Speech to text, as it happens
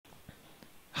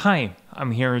Hi,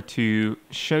 I'm here to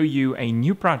show you a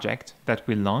new project that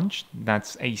we launched.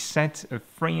 That's a set of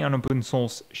free and open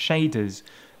source shaders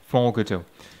for Godot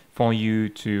for you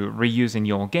to reuse in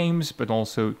your games, but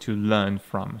also to learn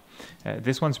from.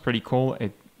 This one's pretty cool.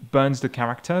 It burns the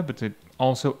character, but it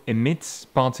also emits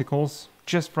particles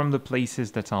just from the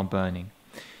places that are burning.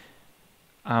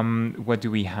 What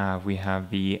do we have? We have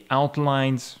the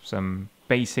outlines, some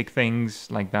basic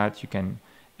things like that. You can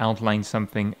outline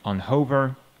something on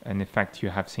hover, an effect you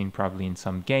have seen probably in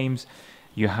some games.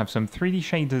 You have some 3D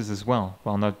shaders as well,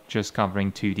 while not just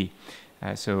covering 2D.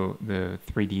 So the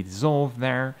 3D dissolve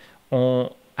there,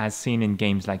 or as seen in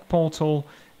games like Portal,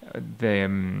 the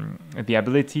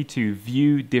ability to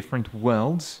view different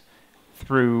worlds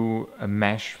through a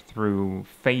mesh, through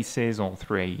faces, or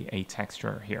through a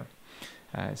texture here.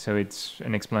 So it's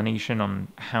an explanation on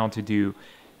how to do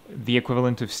the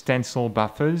equivalent of stencil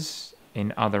buffers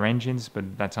in other engines,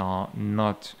 but that are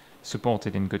not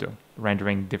supported in Godot,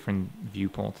 rendering different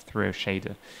viewports through a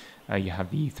shader. You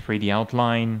have the 3D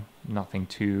outline, nothing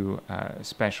too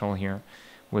special here,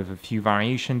 with a few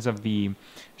variations of the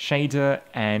shader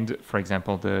and, for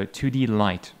example, the 2D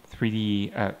light,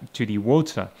 2D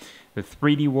water. The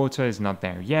 3D water is not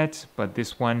there yet, but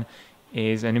this one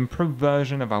is an improved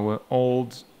version of our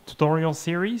old tutorial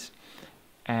series,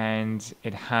 and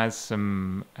it has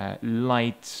some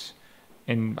light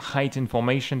and height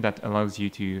information that allows you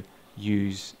to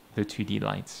use the 2D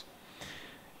lights.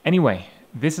 Anyway,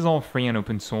 this is all free and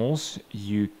open source.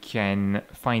 You can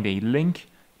find a link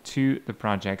to the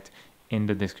project in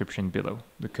the description below.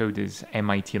 The code is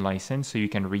MIT licensed, so you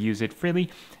can reuse it freely,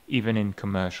 even in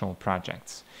commercial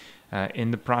projects.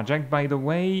 In the project, by the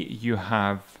way, you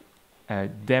have a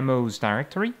demos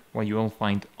directory where you will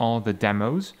find all the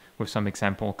demos with some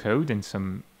example code and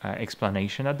some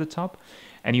explanation at the top.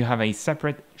 And you have a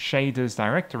separate shaders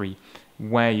directory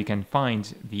where you can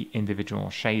find the individual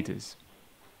shaders.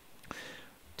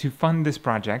 To fund this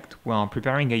project, we're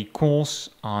preparing a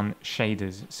course on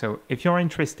shaders. So if you're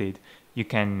interested, you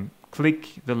can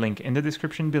click the link in the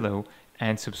description below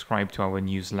and subscribe to our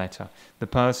newsletter. The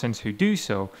persons who do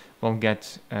so will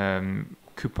get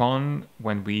coupon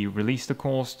when we release the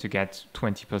course to get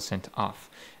 20% off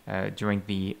during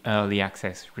the early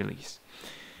access release.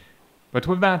 But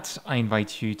with that, I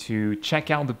invite you to check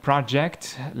out the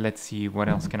project. Let's see, what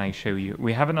else can I show you?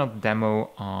 We have another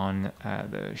demo on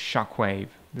the shockwave.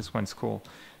 This one's cool.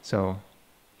 So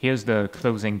here's the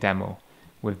closing demo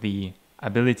with the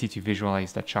ability to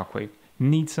visualize that shockwave.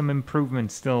 Needs some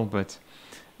improvement still, but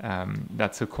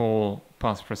that's a cool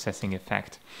post-processing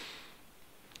effect.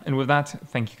 And with that,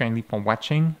 thank you kindly for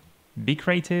watching. Be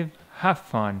creative, have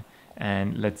fun,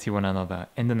 and let's see one another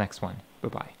in the next one.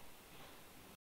 Bye-bye.